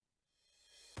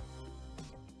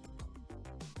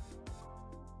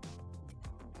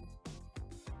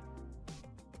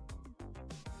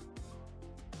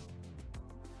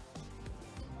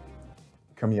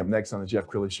Coming up next on the Jeff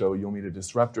Crilley Show, you'll meet a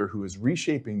disruptor who is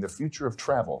reshaping the future of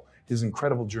travel. His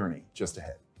incredible journey just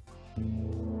ahead.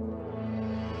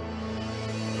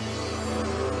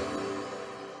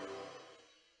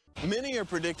 Many are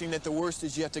predicting that the worst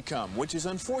is yet to come, which is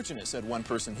unfortunate, said one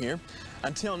person here.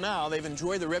 Until now, they've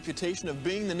enjoyed the reputation of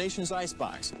being the nation's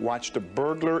icebox. Watched a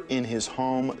burglar in his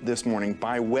home this morning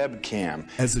by webcam.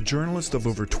 As a journalist of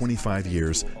over 25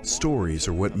 years, stories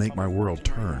are what make my world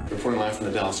turn. Reporting live from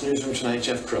the Dallas newsroom tonight,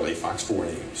 Jeff Crilley, Fox 4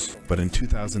 News. But in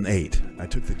 2008, I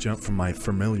took the jump from my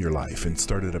familiar life and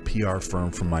started a PR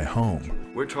firm from my home.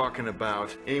 We're talking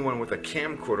about anyone with a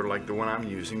camcorder like the one I'm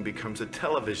using becomes a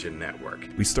television network.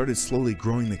 We started slowly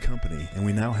growing the company, and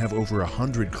we now have over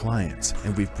 100 clients,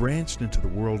 and we've branched into the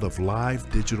world of live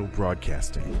digital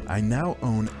broadcasting. I now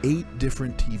own 8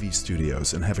 different TV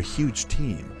studios and have a huge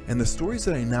team, and the stories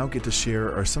that I now get to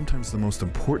share are sometimes the most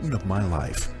important of my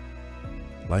life.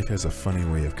 Life has a funny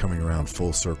way of coming around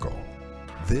full circle.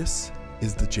 This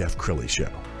is the Jeff Crilley Show.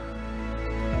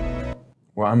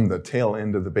 Well, I'm the tail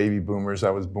end of the baby boomers. I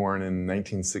was born in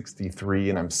 1963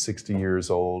 and I'm 60 years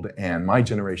old. And my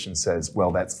generation says,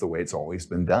 well, that's the way it's always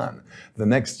been done. The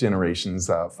next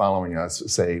generations following us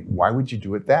say, why would you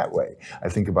do it that way? I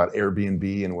think about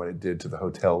Airbnb and what it did to the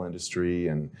hotel industry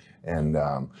and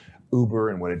Uber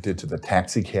and what it did to the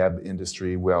taxicab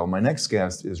industry. Well, my next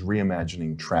guest is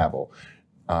reimagining travel.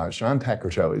 Shawn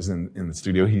Taikratoke is in the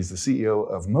studio. He's the CEO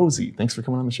of Mozee. Thanks for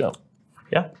coming on the show.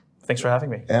 Yeah. Thanks for having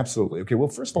me. Absolutely. Okay, well,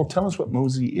 first of all, tell us what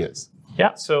Mozee is.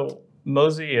 Yeah, so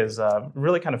Mozee is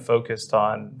really kind of focused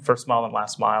on first mile and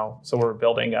last mile. So we're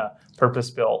building a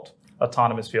purpose-built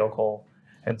autonomous vehicle.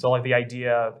 And so like the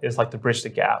idea is like to bridge the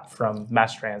gap from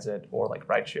mass transit or like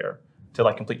rideshare to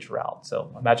like complete your route.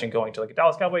 So imagine going to like a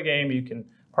Dallas Cowboy game, you can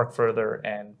park further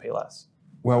and pay less.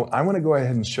 Well, I want to go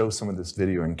ahead and show some of this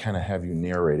video and kind of have you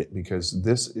narrate it because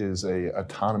this is a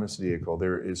autonomous vehicle.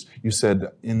 There is, you said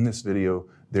in this video,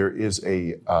 there is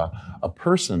a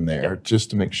person there Yep. just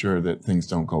to make sure that things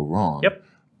don't go wrong. Yep.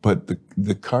 But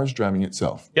the car's driving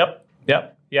itself. Yep.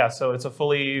 Yeah, so it's a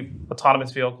fully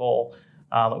autonomous vehicle.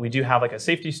 We do have like a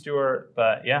safety steward,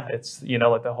 but yeah, it's,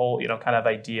 like the whole, kind of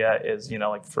idea is,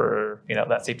 like for,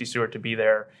 that safety steward to be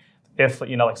there if,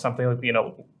 like something,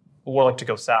 we're like to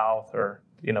go south or,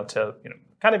 to,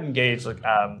 kind of engage like,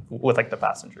 with like the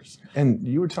passengers. And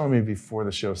you were telling me before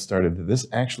the show started that this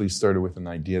actually started with an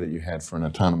idea that you had for an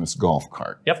autonomous golf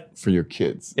cart. Yep. For your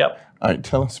kids. Yep. All right,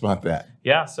 tell us about that.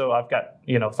 Yeah, so I've got,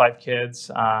 5 kids,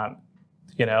 and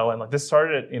like this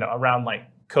started, around like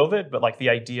COVID, but like the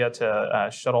idea to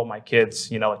shuttle my kids,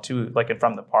 to like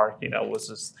from the park, was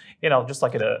just, just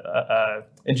like a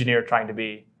engineer trying to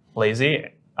be lazy.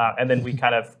 And then we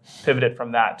kind of pivoted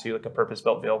from that to like a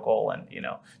purpose-built vehicle and,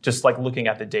 just like looking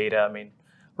at the data, I mean,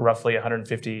 roughly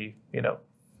 150,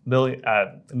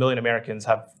 million Americans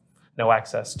have no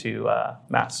access to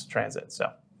mass transit.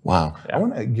 So, wow. Yeah. I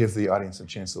want to give the audience a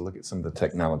chance to look at some of the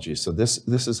technology. So this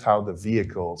is how the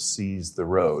vehicle sees the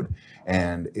road.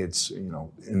 And it's,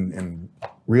 in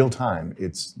real time,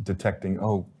 it's detecting,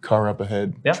 car up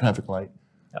ahead, Yeah. traffic light.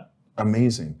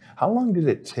 Amazing. How long did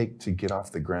it take to get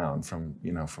off the ground from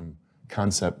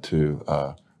concept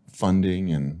to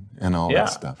funding and all that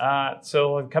stuff?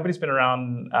 So the company's been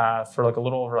around for like a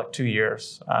little over like 2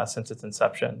 years since its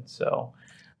inception. So,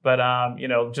 but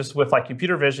just with like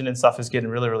computer vision and stuff is getting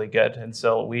really, really good. And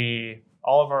so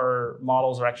all of our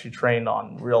models are actually trained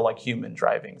on real like human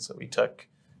driving. So we took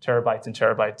terabytes and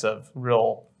terabytes of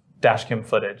real dash cam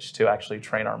footage to actually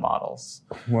train our models.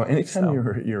 Well, anytime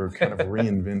you're kind of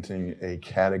reinventing a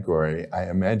category, I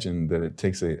imagine that it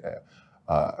takes a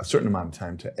certain amount of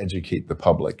time to educate the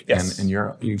public. Yes. And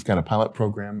you've got a pilot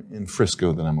program in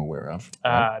Frisco that I'm aware of.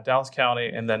 Right? Dallas County,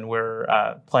 and then we're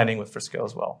planning with Frisco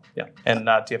as well. Yeah, and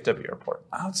DFW Airport.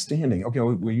 Outstanding. Okay,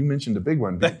 well, you mentioned a big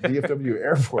one, DFW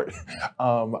Airport.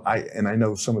 I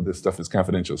know some of this stuff is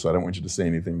confidential, so I don't want you to say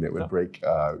anything that would break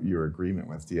your agreement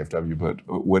with DFW. But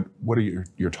what are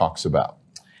your talks about?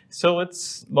 So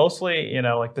it's mostly,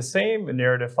 like the same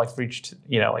narrative like for each,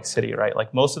 like city, right?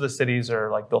 Like most of the cities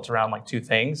are like built around like 2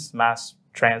 things, mass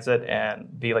transit and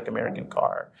the like American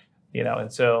car,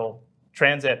 and so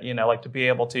transit, like to be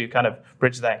able to kind of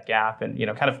bridge that gap and,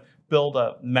 kind of build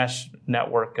a mesh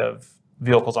network of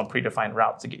vehicles on predefined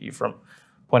routes to get you from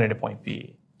point A to point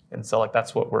B. And so like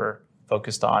that's what we're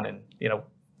focused on and,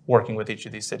 working with each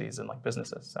of these cities and like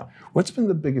businesses. So, what's been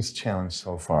the biggest challenge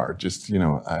so far? Just,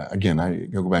 again, I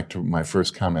go back to my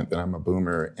first comment that I'm a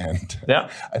boomer, and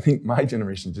I think my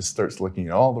generation just starts looking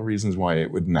at all the reasons why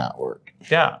it would not work.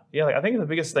 Yeah. Like, I think the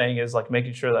biggest thing is like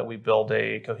making sure that we build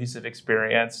a cohesive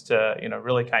experience to,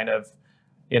 really kind of,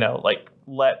 like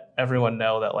let everyone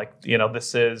know that like,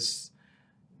 this is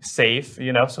safe,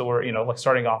 so we're, like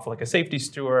starting off with like a safety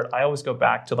steward. I always go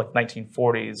back to like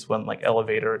 1940s when like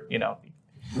elevator,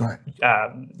 Right.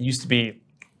 Used to be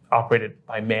operated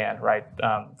by man, right?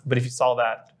 But if you saw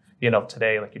that,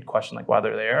 today, like you'd question like why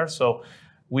they're there. So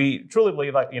we truly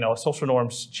believe that, as social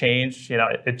norms change,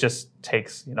 it just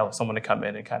takes, someone to come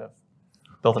in and kind of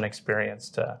build an experience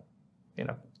to,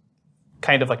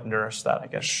 kind of like nourish that, I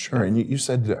guess. Sure. And you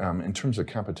said in terms of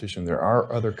competition, there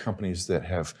are other companies that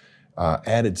have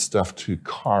added stuff to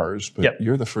cars, but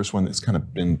you're the first one that's kind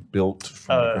of been built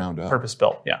from the ground up. Purpose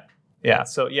built, yeah. Yeah.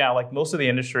 So like most of the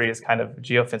industry is kind of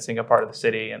geofencing a part of the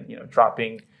city and,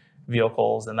 dropping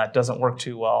vehicles, and that doesn't work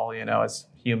too well. As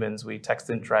humans, we text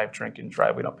and drive, drink and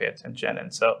drive, we don't pay attention.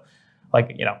 And so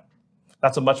like,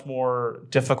 that's a much more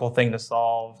difficult thing to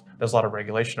solve. There's a lot of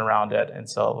regulation around it. And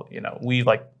so, we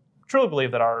like truly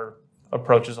believe that our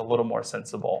approach is a little more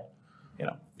sensible,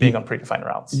 being on predefined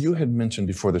routes. You had mentioned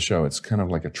before the show, it's kind of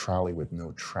like a trolley with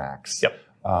no tracks. Yep.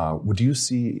 Would you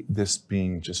see this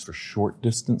being just for short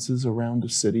distances around a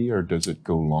city, or does it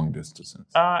go long distances?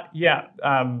 Yeah.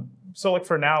 So like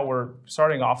for now, we're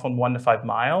starting off on 1 to 5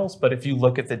 miles. But if you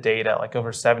look at the data, like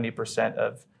over 70%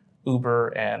 of Uber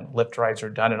and Lyft rides are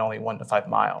done in only 1 to 5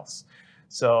 miles.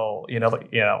 So,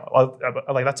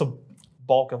 like that's a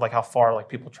bulk of like how far like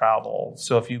people travel.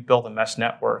 So if you build a mesh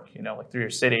network, like through your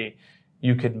city,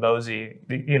 you could mosey,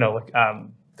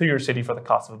 through your city for the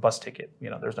cost of a bus ticket.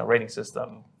 There's no rating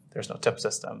system. There's no tip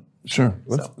system. Sure.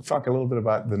 Let's talk a little bit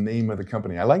about the name of the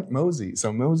company. I like Mozee.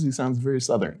 So Mozee sounds very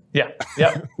Southern. Yeah.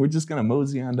 Yeah. We're just going to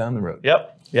mosey on down the road.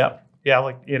 Yep. Yep. Yeah.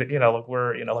 Like, like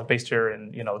we're, like based here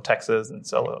in, Texas. And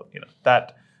so,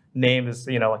 that name is,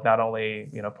 like not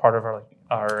only, part of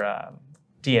our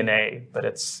DNA, but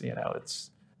it's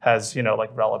has,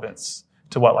 like relevance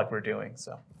to what like we're doing.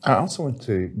 So I also want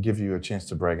to give you a chance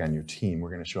to brag on your team. We're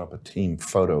going to show up a team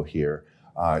photo here.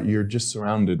 You're just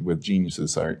surrounded with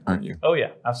geniuses, aren't you? Oh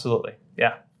yeah, absolutely.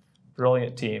 Yeah,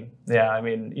 brilliant team. Yeah, I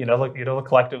mean, look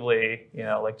collectively,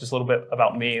 like just a little bit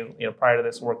about me. Prior to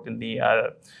this, worked in the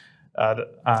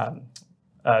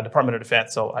Department of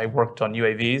Defense. So I worked on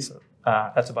UAVs.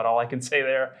 That's about all I can say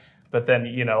there. But then,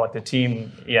 like the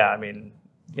team, yeah, I mean,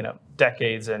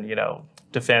 decades and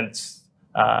defense,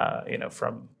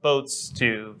 from boats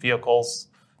to vehicles.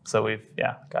 So we've,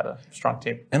 got a strong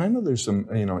team. And I know there's some,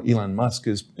 Elon Musk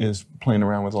is playing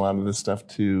around with a lot of this stuff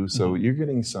too. So you're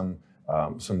getting some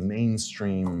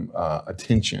mainstream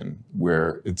attention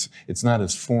where it's not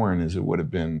as foreign as it would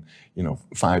have been,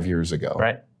 5 years ago.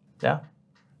 Right. Yeah.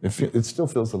 It still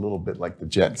feels a little bit like the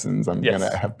Jetsons. I'm going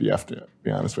to have to be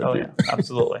honest with you. Oh, yeah.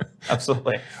 Absolutely.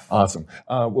 Absolutely. Awesome.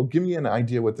 Well, give me an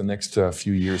idea what the next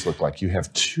few years look like. You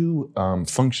have 2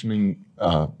 functioning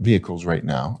vehicles right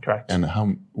now. Correct. And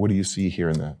what do you see here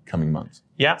in the coming months?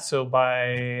 Yeah. So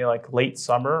by like late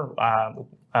summer,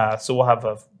 so we'll have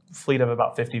a fleet of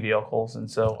about 50 vehicles. And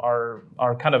so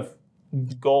our kind of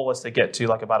goal is to get to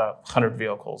like about 100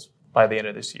 vehicles by the end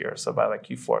of this year. So by like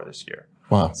Q4 of this year.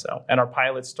 Wow. So, and our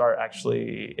pilots start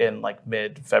actually in like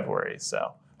mid-February,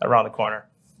 so around the corner.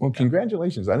 Well,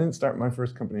 congratulations. I didn't start my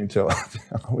first company until I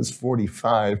was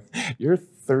 45. You're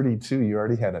 32. You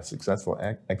already had a successful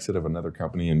exit of another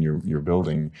company, and you're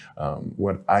building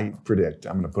what I predict,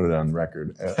 I'm going to put it on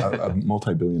record, a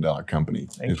multi-billion-dollar company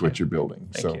what you're building.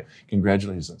 Thank you.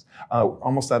 Congratulations.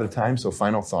 Almost out of time, so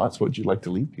final thoughts. What would you like to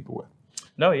leave people with?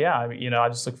 No, yeah, I mean, I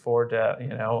just look forward to,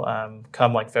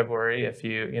 come like February, if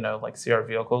you, like see our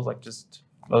vehicles, like just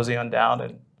mosey on down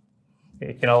and,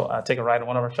 take a ride on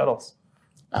one of our shuttles.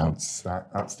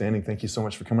 Outstanding. Thank you so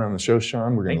much for coming on the show,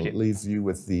 Shawn. We're going to leave you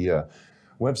with the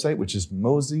website, which is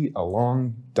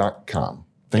moseealong.com.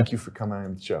 Thank you for coming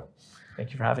on the show.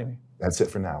 Thank you for having me. That's it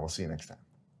for now. We'll see you next time.